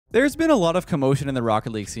There's been a lot of commotion in the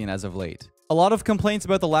Rocket League scene as of late. A lot of complaints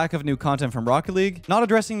about the lack of new content from Rocket League, not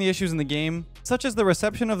addressing the issues in the game, such as the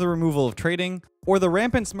reception of the removal of trading, or the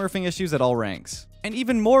rampant smurfing issues at all ranks. And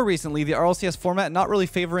even more recently, the RLCS format not really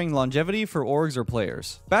favoring longevity for orgs or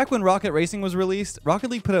players. Back when Rocket Racing was released,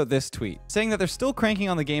 Rocket League put out this tweet, saying that they're still cranking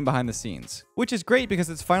on the game behind the scenes. Which is great because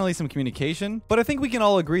it's finally some communication, but I think we can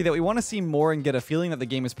all agree that we want to see more and get a feeling that the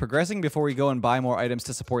game is progressing before we go and buy more items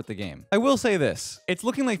to support the game. I will say this, it's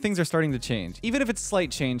looking like things are starting to change, even if it's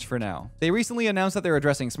slight change for now. They recently announced that they're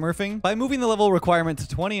addressing smurfing by moving the level requirement to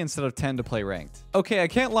 20 instead of 10 to play ranked. Okay, I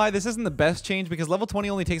can't lie, this isn't the best change because level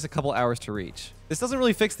 20 only takes a couple hours to reach. This doesn't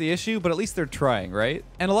really fix the issue, but at least they're trying, right?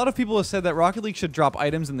 And a lot of people have said that Rocket League should drop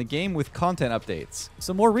items in the game with content updates.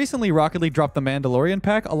 So more recently, Rocket League dropped the Mandalorian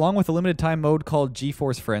pack along with a limited time mode called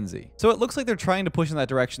GeForce Frenzy. So it looks like they're trying to push in that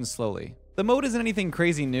direction slowly. The mode isn't anything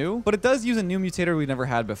crazy new, but it does use a new mutator we've never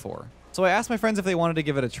had before. So I asked my friends if they wanted to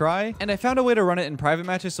give it a try, and I found a way to run it in private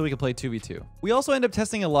matches so we could play 2v2. We also end up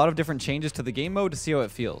testing a lot of different changes to the game mode to see how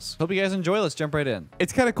it feels. Hope you guys enjoy, let's jump right in.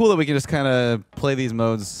 It's kind of cool that we can just kind of play these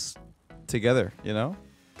modes together, you know?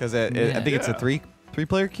 Because I think it's a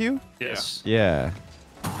three-player queue? Yes. Yeah.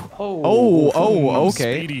 Oh,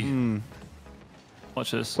 okay.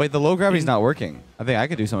 Watch this. Wait, the low gravity's not working. I think I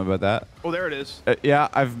could do something about that. Oh, there it is. Yeah,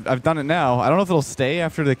 I've done it now. I don't know if it'll stay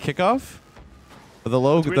after the kickoff, but the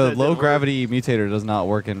low gravity mutator does not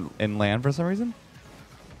work in land for some reason.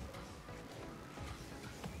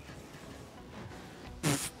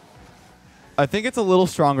 I think it's a little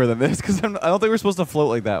stronger than this because I don't think we're supposed to float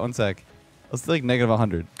like that. One sec. Let's do like negative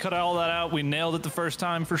 100. Cut all that out. We nailed it the first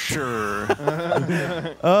time for sure.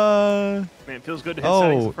 Man, it feels good to hit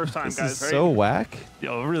settings the first time, this guys. is Right? so whack.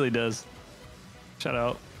 Yo, it really does. Shout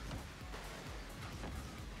out.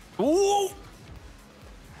 Ooh!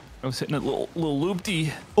 I was hitting a little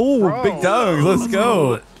loopty. Oh, big dog. Let's go.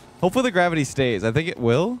 do it. Hopefully the gravity stays. I think it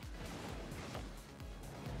will.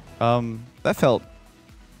 That felt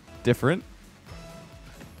different.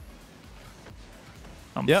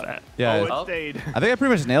 I'm Yep. fat. Yeah. Oh, it stayed. I think I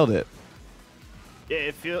pretty much nailed it. Yeah,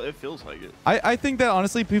 it feels like it. I think that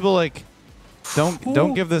honestly people like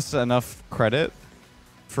don't give this enough credit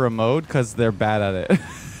for a mode because they're bad at it.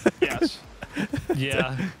 Yes.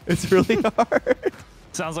 Yeah. It's really hard.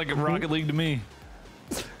 Sounds like a Rocket League to me.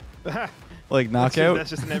 Like knockout. That's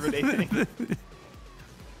just an everyday thing.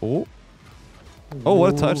 Oh. Oh,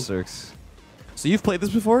 what a touch, Zerx. So you've played this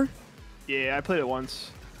before? Yeah, I played it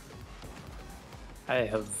once. I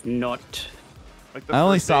have not. Like the I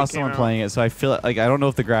only first day saw it came someone out. playing it, so I feel like I don't know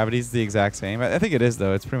if the gravity's the exact same. I think it is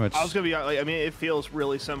though. It's pretty much. I was gonna be like, I mean, it feels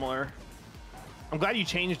really similar. I'm glad you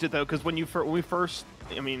changed it though, because when we first,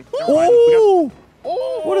 I mean, never mind. Oh!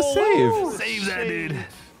 Oh, What a save! Save that, dude.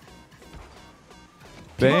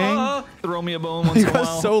 Bang! Ah, throw me a bone once You in a got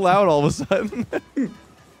while. so loud all of a sudden.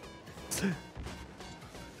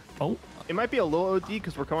 Oh. It might be a low OD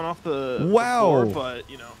because we're coming off the Wow. floor, but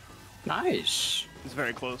you know, Nice. it's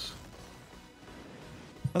very close.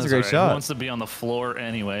 That's a That's great all right. Who shot. wants to be on the floor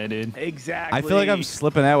anyway, dude? Exactly. I feel like I'm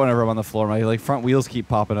slipping out whenever I'm on the floor. My like front wheels keep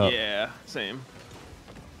popping up. Yeah, same.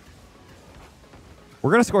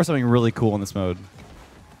 We're gonna score something really cool in this mode.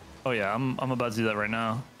 Oh yeah, I'm about to do that right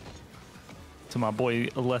now. To my boy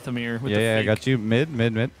Lethamyr with Yeah, the yeah, I fake. got you.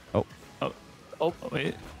 Mid. Oh, Oh,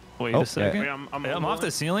 wait Oh, a second. Wait, I'm Hey, I'm off the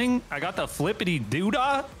ceiling. I got the flippity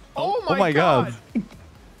doodah. Oh oh my God.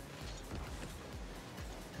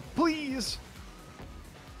 Please.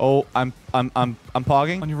 Oh, I'm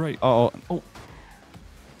pogging. On your right. Oh,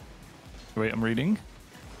 Wait, I'm reading.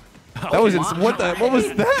 that was what was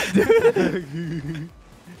that, dude?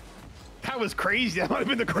 That was crazy. That might have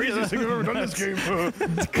been the craziest thing I've ever done in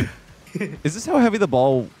this game. Is this how heavy the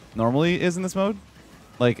ball normally is in this mode?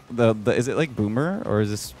 Like the is it like boomer or is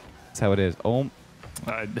this how it is? Oh,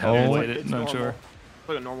 I haven't Oh. played it. It's Not normal. sure.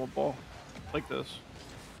 Like a normal ball, like this.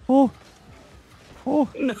 oh.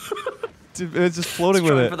 Dude, it's just floating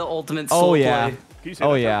with Trying it. for the ultimate Oh soul yeah. play. Can you say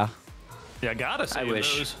Oh that, yeah. Yeah, gotta save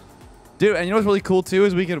wish. those. Dude, and you know what's really cool too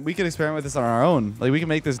is we could experiment with this on our own. Like we can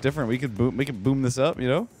make this different. We could boom this up. You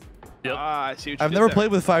know. Yep. Ah, I see what you I've did never there.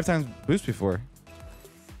 played with 5 times boost before.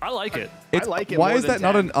 I like it. It's, like it why more is than that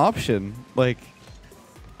not 10. an option? Like,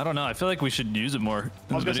 I don't know. I feel like we should use it more.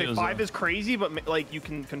 I was in gonna say videos, 5 though. is crazy, but like you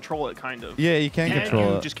can control it kind of. yeah, you can And control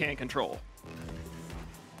you it. just can't control.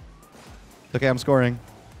 Okay, I'm scoring.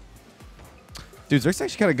 Dude, Zerk's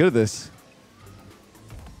actually kind of good at this.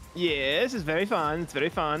 Yeah, this is very fun. It's very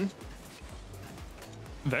fun.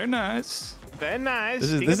 Very nice. Very nice.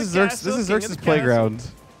 This is King this of is the Zerk's castle, this is king of Zerk's the castle. playground.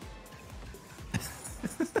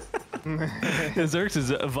 Zerx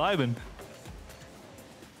is vibing.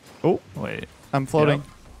 Oh, Wait. I'm floating. Yep.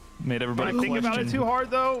 Made When everybody I think about it question. too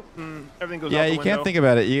hard, though, everything goes out Yeah, the you window. can't think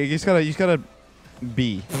about it. You just gotta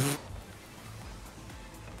be.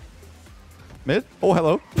 Mid? Oh,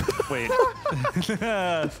 hello. Wait.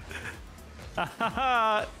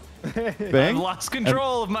 Bang. I've lost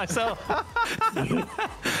control of myself.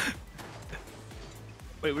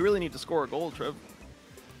 Wait, we really need to score a goal, Trev.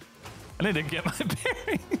 I need to get my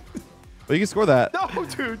bearings. But you can score that. No,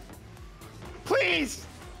 dude. Please.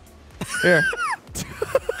 Here.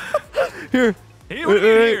 Here. Hey, Wait, look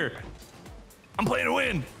wait, wait. here. I'm playing to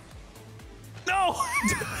win. No.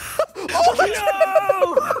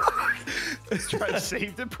 Trev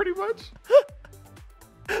saved it pretty much.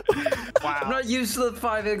 I'm not used to the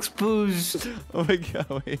 5x boost. Oh my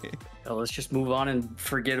god. Wait. Oh, let's just move on and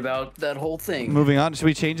forget about that whole thing. Moving on. Should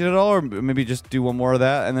we change it at all, or maybe just do one more of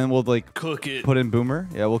that, and then we'll like Cook it. put in Boomer?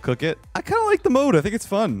 Yeah, we'll cook it. I kind of like the mode. I think it's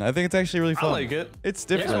fun. I think it's actually really I fun. like it. It's I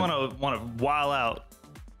different. just want to while out.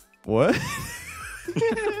 What?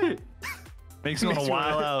 Makes me want to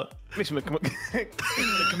while out. Makes me commit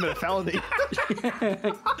a felony.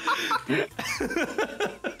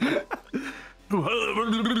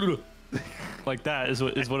 Like that is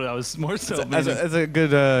what I was more so. As a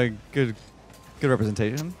good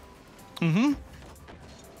representation. Mm-hmm.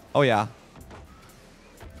 Oh yeah.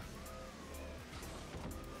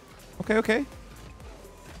 Okay.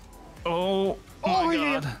 Oh my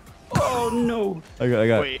god. Oh no. I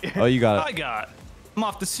got Wait. it. Oh, you got it. I'm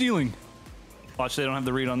off the ceiling. Watch, they don't have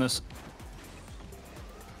the read on this.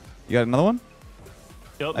 You got another one?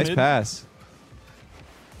 Yep. Nice mid. pass.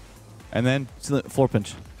 And then floor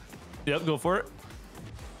pinch. Yep. Go for it.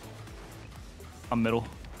 I'm middle.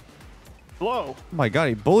 Blow. Oh my god,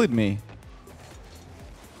 he bullied me.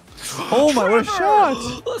 Oh my, what a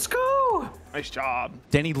shot! Let's go. Nice job.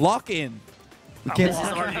 Danny, lock in. We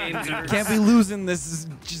Our can't be losing this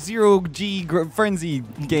zero G frenzy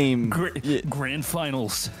game. Yeah. Grand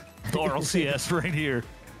finals. The RLCS right here.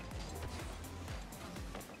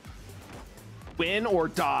 Win or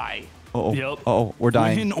die. Uh-oh. Yep. Uh-oh, we're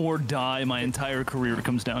dying. Win or die. My entire career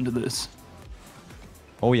comes down to this.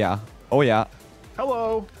 Oh yeah. Oh yeah.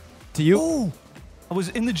 Hello. To you? Oh, I was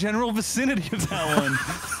in the general vicinity of that one.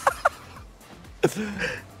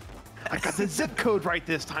 I got the zip code right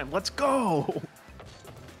this time. Let's go.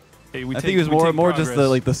 Hey, we I think it was more just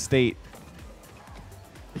the the state.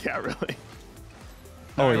 Yeah, really.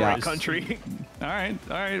 Oh All right, yeah. right country. All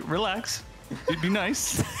right. Relax. Be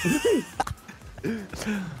nice. You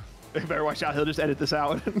better watch out. He'll just edit this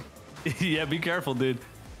out. Yeah, be careful, dude.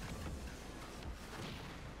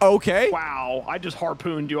 Okay. Wow. I just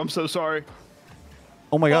harpooned you. I'm so sorry.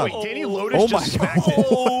 Oh my god. Wait, Danny Lotus Oh just my smacked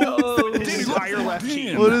Oh, it. His entire left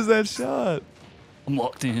cheek. What is that shot? I'm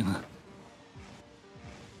locked in. Damn,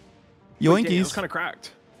 it was Yoinkies. kind of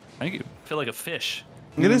cracked. Thank you. I feel like a fish.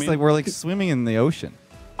 It is like we're like swimming in the ocean.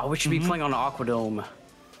 Oh, we should be playing on Aquadome.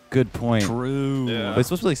 Good point. True. Yeah. But it's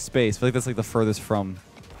supposed to be like space. I feel like that's like the furthest from.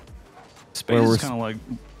 Space Where we're is kind of like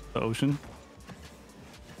the ocean.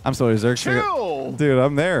 I'm sorry, Zerk. Chill. Dude,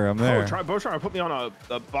 I'm there. I'm there. Bo's trying to put me on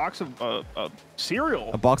a box of cereal.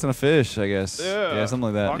 A box and a fish, I guess. Yeah. Yeah, something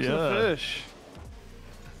like that. Box Yeah. of fish.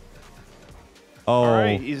 Oh. All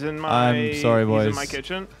right, he's in my. I'm sorry, boys. He's in my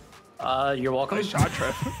kitchen. You're welcome. Nice shot,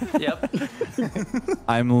 Trev. Yep.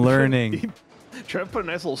 I'm learning. Trev put a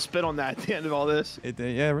nice little spin on that at the end of all this.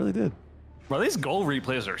 Yeah, it really did. Bro, these goal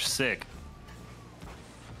replays are sick.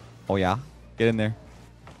 Oh yeah. Get in there.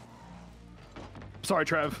 Sorry,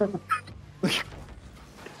 Trev.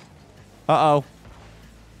 Uh-oh.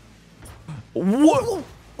 What?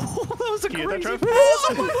 That was a You get that, crazy. Trev? That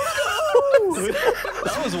was Look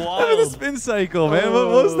at the wild. spin cycle, man. What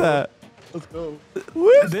was that? Let's go.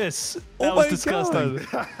 What? This. Oh That was my disgusting.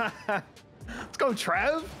 God. Let's go,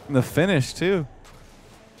 Trev. And the finish, too.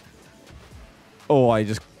 Oh, I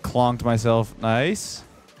just clonked myself. Nice.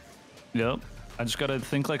 Yep. I just gotta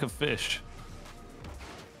think like a fish.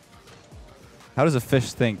 How does a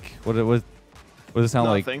fish think? What does it sound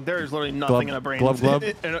like? Nothing. There's literally nothing in a brain. glub, glub?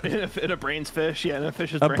 In a brain's fish. Yeah, in a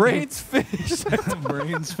fish's A brain. brain's fish.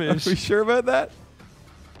 Brains Are fish. we sure about that?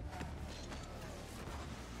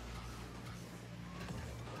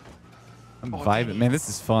 I'm vibing. Man, this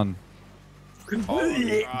is fun. Oh,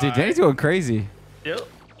 Dude, Danny's going crazy. Yep.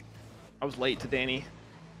 I was late to Danny.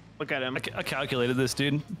 Look at him. I calculated this,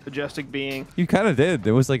 dude. Majestic being. You kind of did.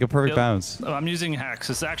 It was like a perfect Yep. bounce. Oh, I'm using hacks.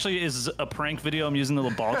 This actually is a prank video. I'm using the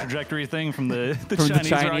little ball trajectory thing from the From the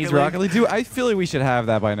Chinese Rocket League. Dude, I feel like we should have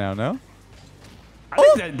that by now, no? I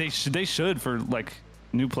think that they should for like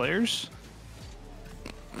new players.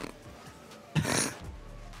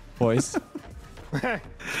 Boys.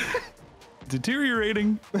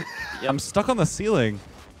 Deteriorating. I'm stuck on the ceiling.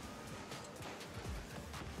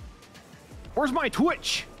 Where's my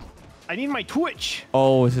Twitch? I need my Twitch.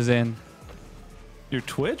 Oh, this is in. Your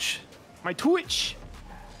Twitch? My Twitch.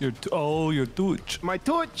 Your Twitch. My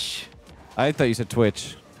Twitch. I thought you said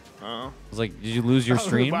Twitch. Oh. I was like, did you lose your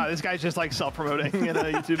stream? Wow, this guy's just like self-promoting in a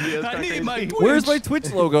YouTube video. I need my Twitch. Where's my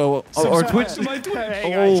Twitch logo? Or Twitch? My Twitch.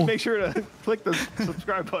 Hey guys, make sure to click the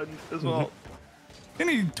subscribe button as well. I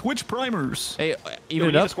need Twitch primers. Hey, Yo, even we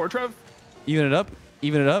it need a up. score, Trev? Even it up.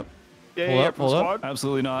 Even it up. Yeah, Hold yeah, up, for the hold up. squad.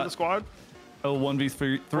 Absolutely For the not. squad. Oh,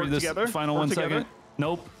 1v3 Work this together? final Work 1 together? second.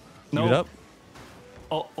 Nope. Keep it up.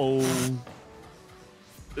 Uh-oh.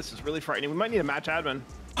 This is really frightening. We might need a match admin.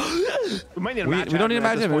 We might need a We match don't need a admin at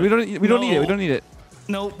match. this We point. don't need it. We don't need it. We don't need it.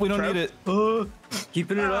 Nope, we don't Trev? need it.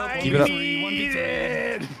 Keeping it up. I Keep it up. need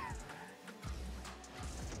it.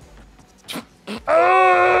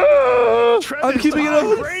 Trev I'm is keeping it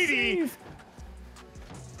Tom up. Brady.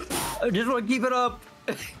 I just want to keep it up.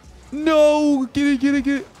 No, get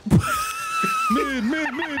it.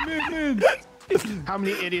 Mid. How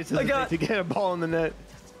many idiots does I it got- take to get a ball in the net?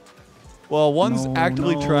 Well, one's No,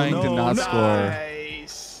 actively no, trying to no, not no. score.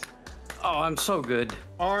 Nice. Oh, I'm so good.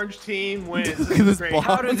 Orange team wins. Look at this Great. ball.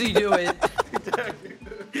 How does he do it?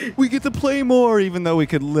 We get to play more, even though we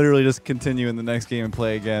could literally just continue in the next game and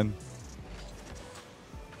play again.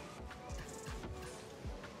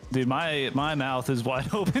 Dude, my mouth is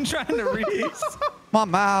wide open trying to read. My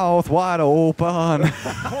mouth wide open.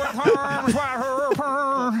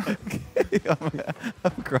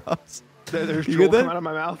 I'm gross. There's You drool get that? coming out of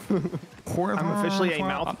my mouth. I'm officially a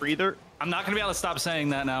mouth breather. I'm not gonna be able to stop saying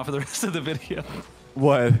that now for the rest of the video.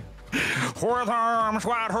 What? That's Yeah,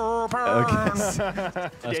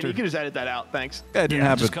 true. you can just edit that out. Thanks. Yeah, it didn't Yeah,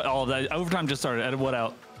 happen. just cut all of that. Overtime just started. Edit what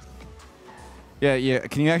out? Yeah.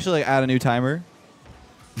 Can you actually like, add a new timer?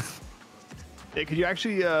 Yeah, could you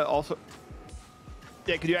actually also?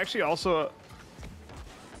 Yeah, could you actually also?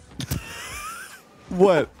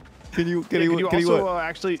 What? Can you also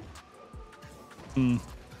actually? Yeah,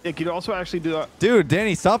 could you also actually do a? Dude,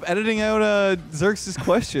 Danny, stop editing out Xerxes'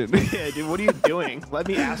 question. Yeah, dude, what are you doing? Let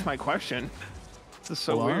me ask my question. This is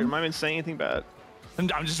so Hold weird. on. Am I even saying anything bad?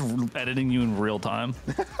 I'm just editing you in real time.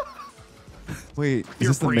 Wait, is Your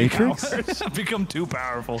this the brain Matrix? powers. I've become too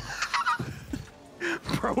powerful.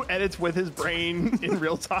 Bro edits with his brain in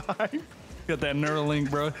real time. Got that Neuralink,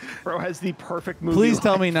 bro. Bro has the perfect movie. Please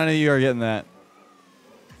tell line. me none of you are getting that.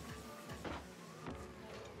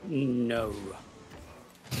 No.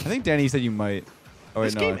 I think Danny said you might. Oh wait,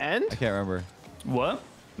 This no. game I end? can't remember. What?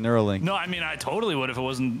 Neuralink. No, I mean I totally would if it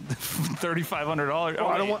wasn't $3,500. Oh,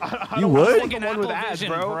 I don't want. I You don't would? want thinking the one with Apple ads,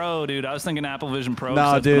 Vision bro. Pro, dude. I was thinking Apple Vision Pro. 'cause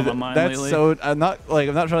No, that's been dude, on my mind that's lately. so. I'm not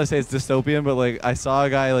trying to say it's dystopian, but like I saw a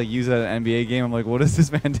guy like use it at an NBA game. I'm like, what is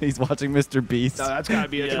this man? He's watching Mr. Beast. No, that's gotta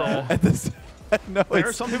be a Yeah. troll. At this, no, There are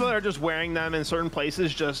it's some people that are just wearing them in certain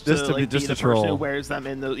places just Just to like, be- just the to person who troll. wears them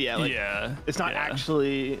in the like. Yeah. It's not yeah.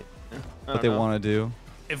 actually. what they want to do.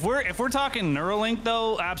 If we're talking Neuralink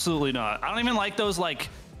though, absolutely not. I don't even like those like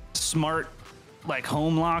smart like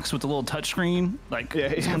home locks with the little touchscreen. Like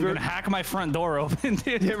Yeah, I'm ever- gonna hack my front door open,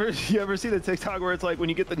 dude. You ever see the TikTok where it's like when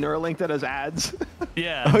you get the Neuralink that has ads?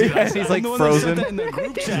 Yeah. Oh, dude, yeah, I- he's, I'm like, the one that sent frozen. that in the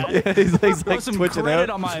group chat. Yeah, he's Throw like some twitching credit out.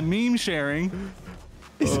 on my meme sharing.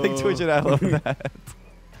 He's like twitching out. I love that.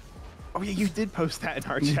 Oh yeah, you did post that in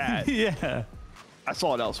our chat. Yeah. I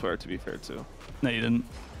saw it elsewhere, to be fair too. No, you didn't.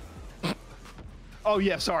 Oh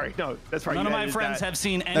yeah, sorry. No, that's right. None you of my edited friends that. have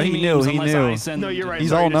seen he any knew, memes he unless knew. I send No, them you're to right. you. He's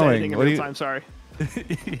sorry, all you're just knowing. editing in What do real you- time. Sorry.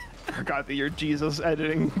 Forgot that you're Jesus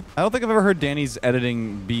editing. I don't think I've ever heard Danny's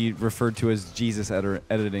editing be referred to as Jesus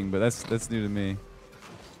editing, but that's new to me.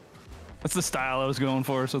 That's the style I was going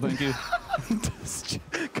for, so thank you.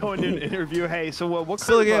 Going to an interview. Hey, so what kind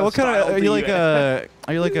So of yeah, what kind style of are do you like edit?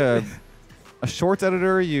 are you like a shorts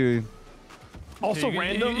editor? You Also you,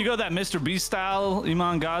 random. You go that Mr. Beast style,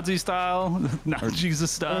 Iman Godzi style, not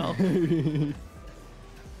Jesus style.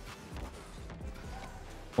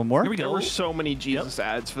 one more? Here we There go. were so many Jesus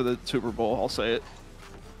ads for the Super Bowl. I'll say it.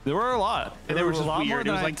 There were a lot. And they There were was just a lot more weird. It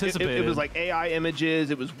than was I like anticipated. it was like AI images.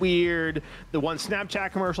 It was weird. The one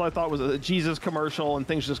Snapchat commercial I thought was a Jesus commercial, and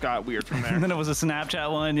things just got weird from and there. then it was a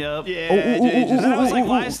Snapchat one. Yep. Yeah. Oh, it just- And I was like, Ooh,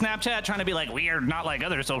 why ooh, is Snapchat trying to be like weird, not like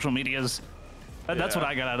other social medias? That's Yeah. what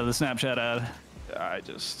I got out of the Snapchat ad.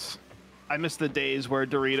 I miss the days where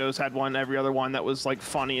Doritos had one every other one that was like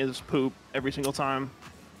funny as poop every single time.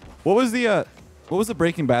 What was the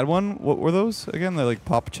Breaking Bad one? What were those again? They're like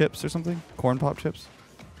pop chips or something? Corn pop chips?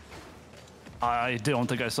 I don't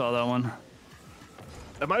think I saw that one.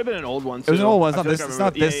 That might have been an old one. It was too. an old one. It's I not feel this. like I It's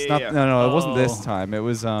not remember- this. yeah, Not, no, it wasn't this Oh. time. It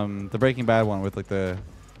was the Breaking Bad one with like the.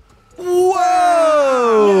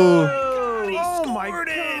 Whoa! Oh my god!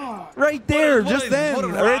 Right there, What just a- then, what a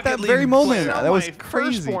right at that Rocket very League moment. player. That was My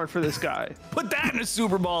crazy. firstborn for this guy. Put that in a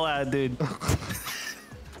Super Bowl ad, dude.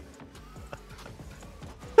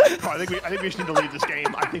 I think we just need to leave this game.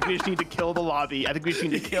 I think we just need to kill the lobby. I think we just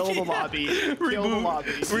need to kill the lobby. Kill the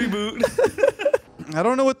lobby. Reboot. I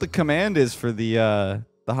don't know what the command is for the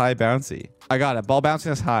high bouncy. I got it. Ball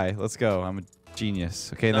bouncing us high. Let's go. I'm a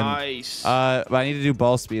genius. Okay, then. Nice. But I need to do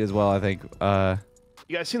ball speed as well, I think.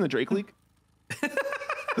 You guys seen the Drake leak?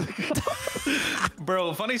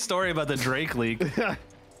 Bro, funny story about the Drake leak.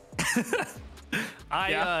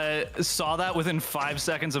 I saw that within 5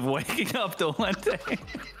 seconds of waking up to one day.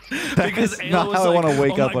 Because is Ayla not was how I like, wanna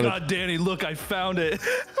wake oh up my on a- God, Danny, look, I found it.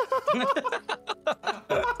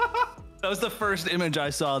 That was the first image I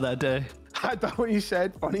saw that day. I thought when you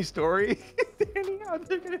said funny story, Danny,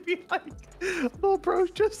 they're gonna be like little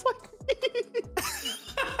bros just like me.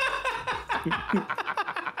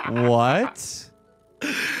 What?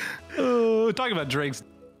 Oh, talking about Drake's.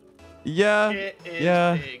 Yeah. It is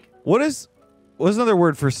Yeah. big. What's another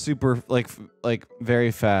word for super, like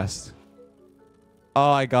very fast?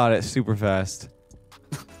 Oh, I got it. Super fast.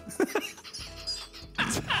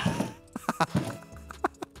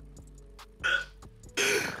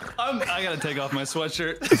 I gotta take off my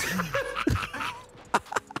sweatshirt.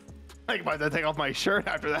 I might have to take off my shirt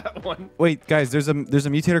after that one. Wait, guys, there's a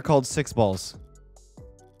mutator called 6 balls.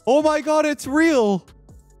 Oh my God, it's real.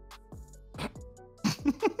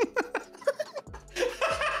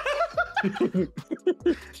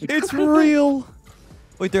 It's real.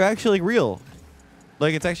 Wait, they're actually real.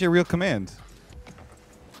 Like, it's actually a real command.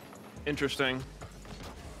 Interesting.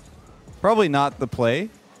 Probably not the play.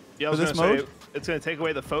 Yeah, I For was this gonna say mode? it's gonna take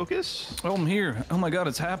away the focus. Oh, I'm here. Oh my God,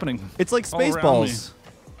 it's happening. It's like All around Spaceballs.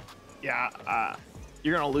 Yeah,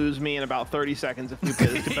 you're gonna lose me in about 30 seconds if we play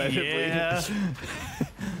this competitively. Yeah.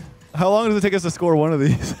 How long does it take us to score one of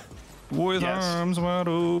these? With Yes. arms wide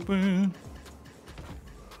open.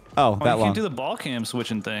 Oh, Oh, that you long. can't do the ball cam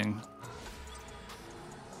switching thing.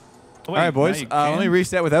 All right, boys. Let me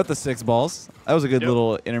reset without the 6 balls. That was a good Yep.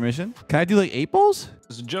 little intermission. Can I do like 8 balls?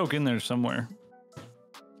 There's a joke in there somewhere.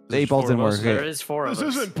 The 8 balls four of didn't work. us. Okay. There is 4 of This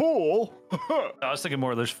us. isn't pool. I was thinking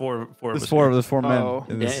more. There's four of There's us. four. here. There's 4 men Oh.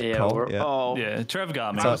 in this Yeah, call. we're- Yeah. Oh. Yeah, Trev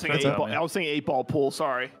got me. I was thinking That's 8 up. ball. I was thinking 8 ball pool.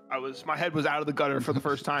 Sorry, my head was out of the gutter for the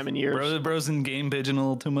first time in years. Bro's in game pigeon a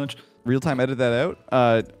little too much. Real time edit that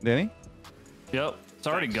out. Danny? Yep, it's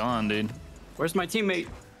already gone, dude. Where's my teammate?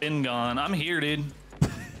 Been gone. I'm here, dude.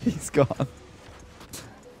 He's gone.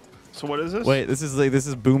 So what is this? Wait, this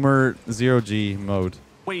is Boomer 0G mode.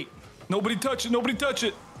 Wait, nobody touch it. Nobody touch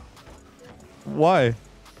it. Why?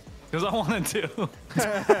 Because I wanted to.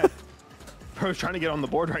 Bro's trying to get on the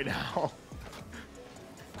board right now.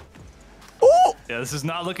 Oh! Yeah, this is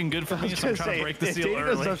not looking good for me, so I'm trying to break the if seal Danny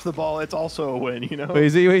doesn't early. touch the ball, it's also a win. You know. Wait,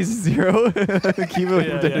 is he 0? Keep it away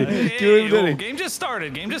Yeah, from Danny. yeah. Keep it away Hey, from Danny. oh, game just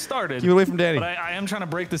started. Game just started. Keep it away from Danny. But I am trying to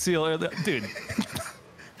break the seal early. Dude.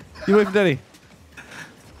 Keep it away from Danny.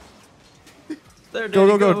 There, Go,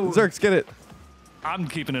 Danny, go, go. Zerks, get it. I'm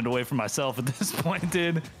keeping it away from myself at this point,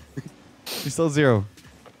 dude. He's still 0.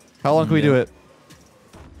 How long can we do it?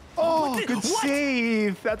 Oh, good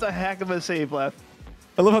save. That's a heck of a save, Leth.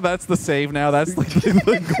 I love how that's the save now. That's like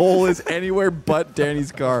the goal is anywhere but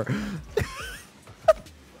Danny's car.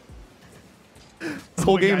 This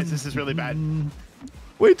whole game. Guys, this is really bad.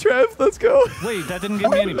 Wait, Trev, let's go. Wait, that didn't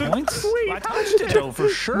give me any points? Wait, I touched it, though, for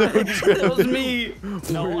sure. That was me.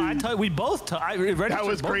 No, we both That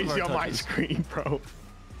was crazy on my screen, bro.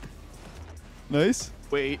 Nice.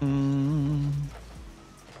 Wait.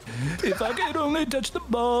 If I could only touch the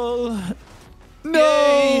ball.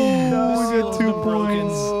 No! We got 2 Seal broken.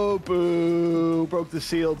 points. Oh, boo. Broke the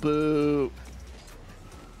seal, boo.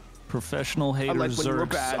 Professional hater like when you were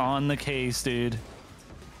Zerks bad. on the case, dude.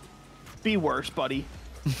 Be worse, buddy.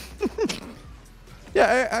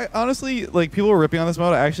 Yeah, I honestly, like, people were ripping on this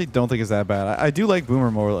mode. I actually don't think it's that bad. I do like Boomer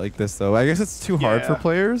more like this, though. I guess it's too hard for Yeah.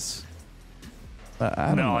 players. But I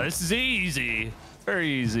don't No, know. this is easy. Very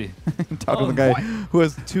easy. Talking to the guy who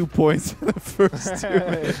has 2 points in the first 2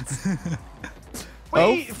 minutes.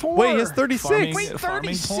 Wait, oh, 4. wait, he has 36. Farming, Wait,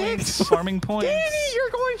 farming 36? points. Farming points. Danny, you're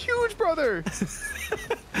going huge, brother.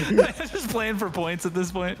 Just playing for points at this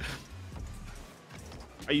point.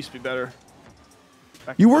 I used to be better.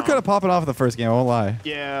 You were kind of popping off in the first game, I won't lie.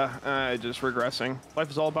 Yeah, just regressing. Life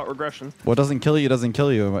is all about regression. What doesn't kill you doesn't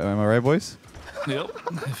kill you. Am I right, boys? Yep.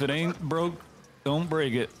 If it ain't broke, don't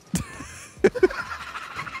break it.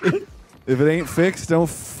 If it ain't fixed, don't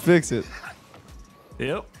fix it.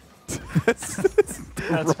 Yep. That's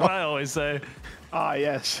what I always say. Ah,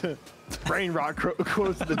 yes. Brain rot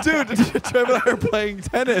quotes the Dude, Trev and I are playing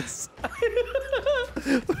tennis.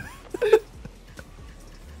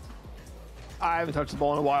 I haven't touched the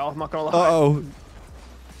ball in a while. I'm not gonna lie. Uh-oh.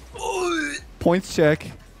 Points check.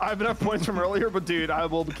 I have enough points from earlier, but dude, I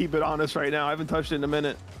will keep it honest right now. I haven't touched it in a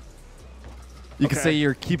minute. You can say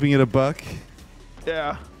you're keeping it a buck.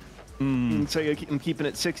 Yeah. You can say I'm keeping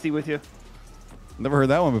it 60 with you. Never heard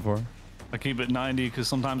that one before. I keep it 90 because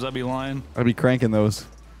sometimes I'd be lying. I'd be cranking those.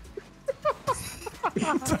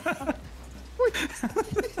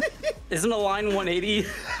 Isn't a line 180?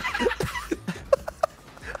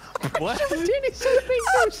 What? Danny said it makes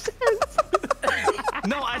no sense.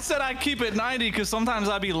 No, I said I keep it 90 because sometimes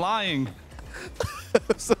I'd be lying.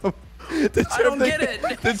 So, I don't get it.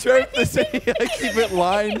 Did Trev say I keep it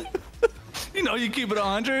line? You know, you keep it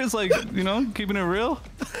 100. It's like, you know, keeping it real.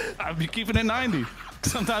 I'd be keeping it 90.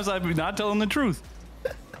 Sometimes I'd be not telling the truth.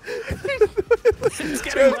 It's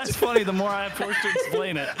getting less funny the more I have forced to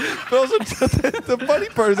explain it. But also, the funny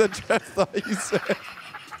part is that Trev thought you said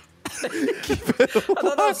keep it alive. I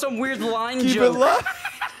thought that was some weird line Keep joke. it alive.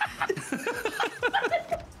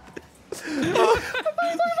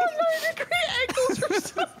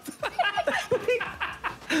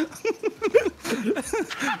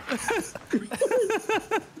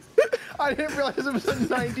 I didn't realize it was a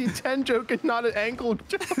 90-10 joke and not an ankle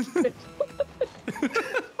joke.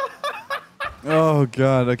 Oh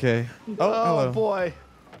god. Okay. Oh hello. boy.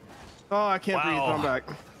 Oh, I can't breathe. Wow. I'm back.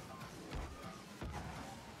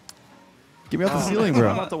 Get me off the ceiling,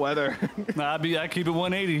 bro. Not the weather. Nah, I keep it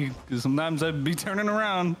 180 because sometimes I'd be turning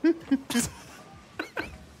around. God,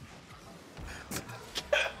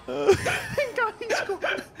 he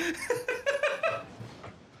scored.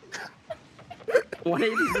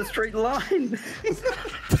 180 is a straight line.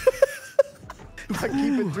 I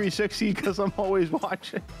keep it 360 because I'm always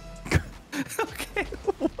watching. Okay.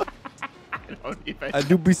 I don't even. I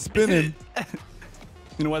do be spinning.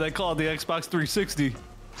 You know why they call it the Xbox 360?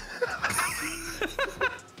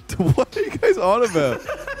 What are you guys on about?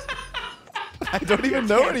 I don't even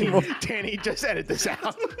know anymore. Danny, just edit this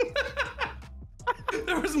out.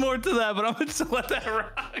 There was more to that, but I'm going to let that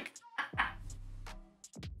rock.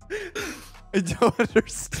 I don't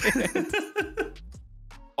understand.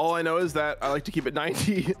 All I know is that I like to keep it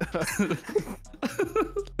 90.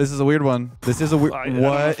 This is a weird one. This is a weird. I don't know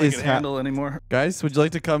What if I is can happening? handle anymore. Guys, would you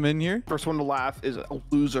like to come in here? First one to laugh is a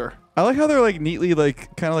loser. I like how they're like neatly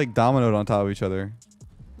like kind of like dominoed on top of each other.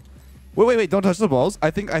 Wait, don't touch the balls. I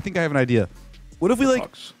think I have an idea. What if we like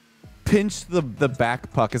Pucks. pinch the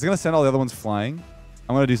back puck? It's gonna send all the other ones flying.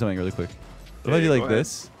 I'm gonna do something really quick. What if I do go like ahead.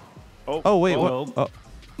 this? Oh, Wait, Oh. what? Oh,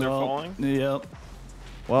 They're Oh, falling. Yep.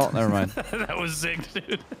 well, never mind. That was sick,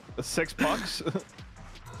 dude. The 6 pucks.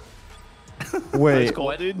 Wait, Nice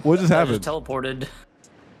goal, dude. what just I happened? just teleported.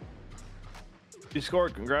 You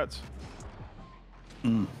scored. Congrats.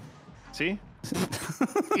 See?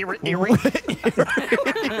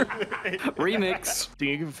 Remix. Do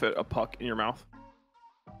you can fit a puck in your mouth?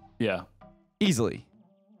 Yeah. Easily.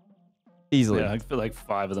 Yeah, I feel like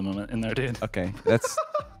 5 of them in there, dude. Okay, that's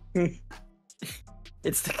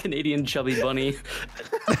It's the Canadian chubby bunny.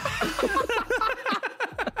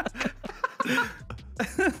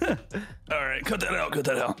 All right, cut that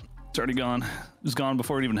out. It's already gone. It was gone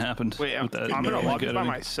before it even happened. Wait, I'm With that gonna Neuralink log in by editing.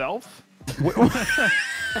 myself? Wait,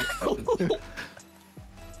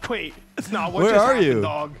 no, what Where just are happened, you?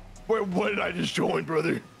 dog? What did I just join,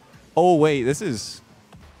 brother? Oh wait, this is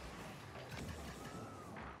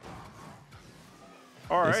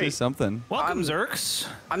All this right. is something. Welcome, Zerks.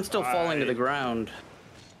 I'm still falling to the ground.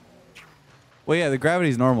 Well, yeah, the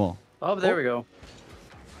gravity's normal. Oh, there we go.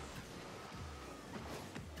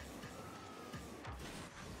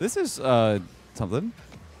 This is something.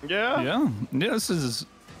 Yeah. Yeah, this is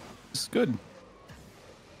good.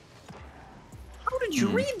 How did you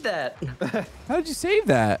read that? How did you save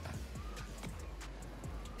that?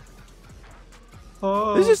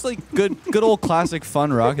 This is just like good old classic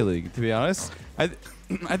fun Rocket League. To be honest, I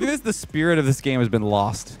think that's the spirit of this game has been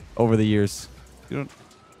lost over the years. You know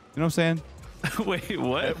what I'm saying? Wait,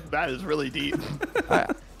 what? That is really deep.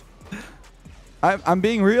 I'm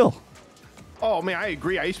being real. Oh man, I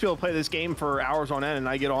agree. I used to be able to play this game for hours on end, and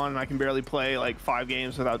I get on and I can barely play like 5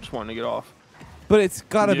 games without just wanting to get off. But it's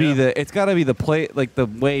gotta be Yeah. the play, like the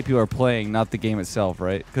way people are playing, not the game itself,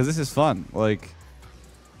 right? Because this is fun. Like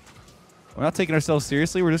we're not taking ourselves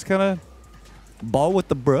seriously. We're just kind of ball with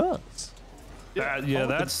the bros, Yeah,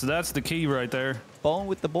 that's the key right there. balling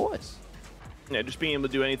with the boys. Yeah, just being able to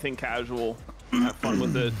do anything casual, have fun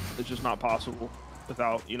with it, it's just not possible.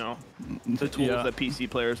 without, you know, the tools that PC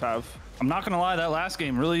players have. I'm not gonna lie, that last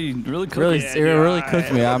game really cooked Really, me. it really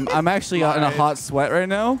cooked me. I'm actually in a hot sweat right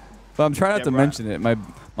now, but I'm trying not to mention it. My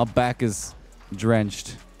back is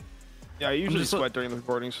drenched. Yeah, I usually sweat during the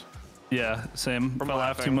recordings. Yeah, same. If I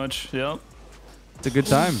laugh too much. Yep. It's a good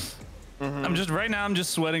time. I'm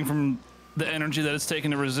just sweating from the energy that it's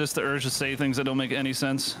taken to resist the urge to say things that don't make any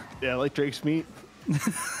sense. Yeah, like Drake's meat.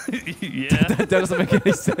 Yeah. That doesn't make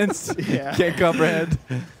any sense. Yeah. Can't comprehend.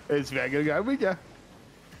 It's very good guy, but yeah.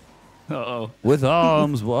 Uh-oh. With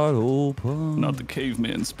arms wide open. Not the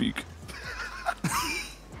caveman speak.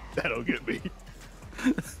 That'll get me.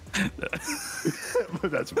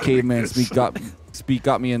 But that's Caveman speak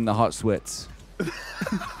got me in the hot sweats.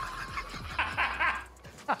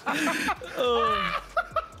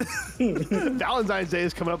 Valentine's Day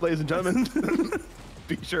is coming up, ladies and gentlemen.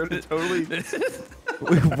 Be sure to totally.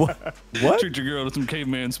 Wait, what? Treat your girl to some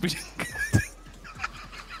caveman speak.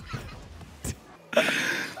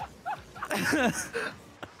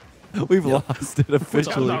 We've lost it That's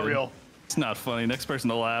officially. not real. It's not funny. Next person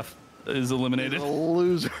to laugh is eliminated. He's a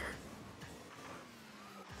loser.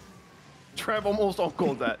 Trev almost all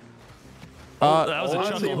called that. That was a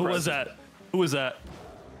honestly chuckle. Who was that? Who was that?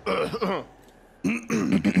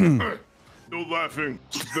 No laughing.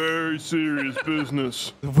 It's very serious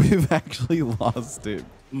business. We've actually lost it.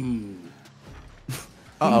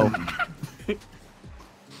 Uh-oh.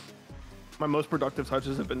 My most productive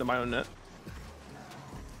touches have been to my own net.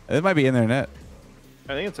 It might be in their net.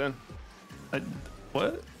 I think it's in.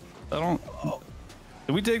 What? I don't.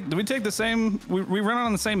 Did we take the same? We run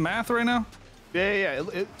on the same math right now? Yeah.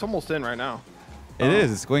 It's almost in right now. It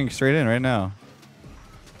is. It's going straight in right now.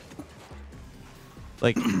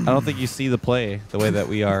 Like, I don't think you see the play the way that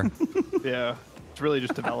we are. Yeah. It's really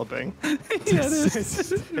just developing. Yeah, it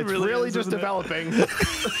is. It's really is, just isn't it? developing.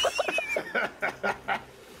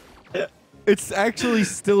 It's actually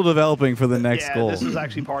still developing for the next Yeah, goal. this is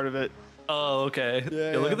actually part of it. Oh, okay.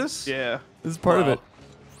 Yeah, look at this. Yeah. This is part of it.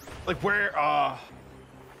 Like where?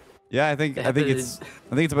 Yeah, I think it's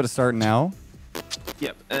about to start now.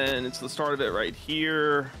 Yep. And it's the start of it right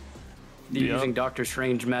here. They're using Doctor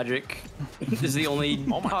Strange magic. This is the only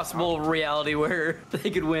possible reality where they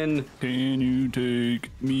could win. Can you take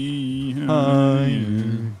me?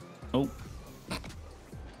 Oh.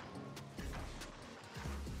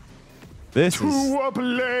 This is To a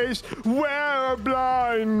place where a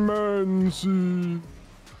blind man sees.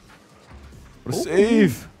 what a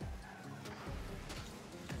save.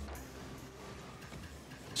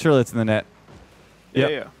 Surely it's in the net. Yep.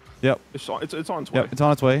 Yeah. Yep. It's on its way. Yep. It's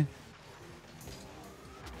on its way.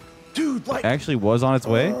 Dude, like. It actually was on its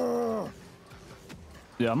way.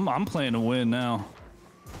 Yeah, I'm playing to win now.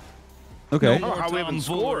 Okay. I don't know how we haven't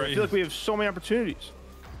scored. I Tomfoolery. feel like we have so many opportunities.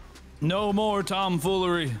 No more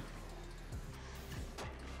tomfoolery.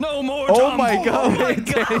 No more Oh my tomfoolery.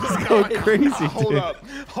 god. It's going crazy, Hold dude. up.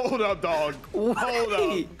 Hold up, dog. Hold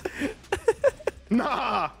up.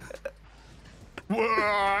 Nah.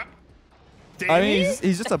 What? I mean,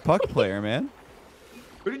 he's just a puck player, man.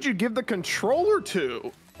 Who did you give the controller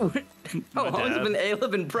to? How long has dad. Ayla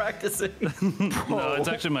been practicing? No, it's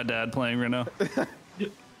actually my dad playing right now.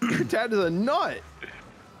 Your dad is a nut.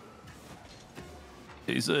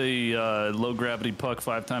 He's a low gravity puck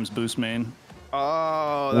 5x boost main.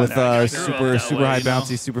 Oh, With grew up super that way, high you know?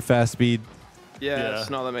 bouncy, super fast speed. yes,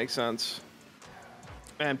 yeah. no, that makes sense.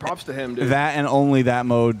 Man, props to him, dude. That and only that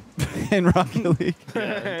mode in Rocket League.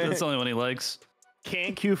 Yeah, that's the only one he likes.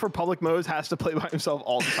 Can't queue for public modes, has to play by himself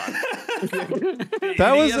all the time. That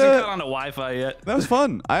he was hasn't got on to Wi-Fi yet. that was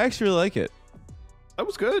fun. I actually really like it. That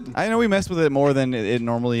was good. I know we mess with it more than it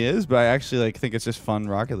normally is, but I actually think it's just fun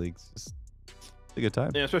Rocket League. It's a good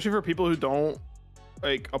time. Yeah, especially for people who don't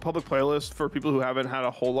like a public playlist for people who haven't had a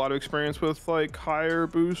whole lot of experience with like higher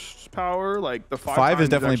boost power. Like the 5 is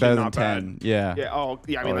definitely actually better than not 10. bad. Yeah. Yeah. Oh,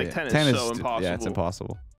 yeah. I mean, Oh, like yeah. 10 is 10 so impossible. Yeah, it's impossible.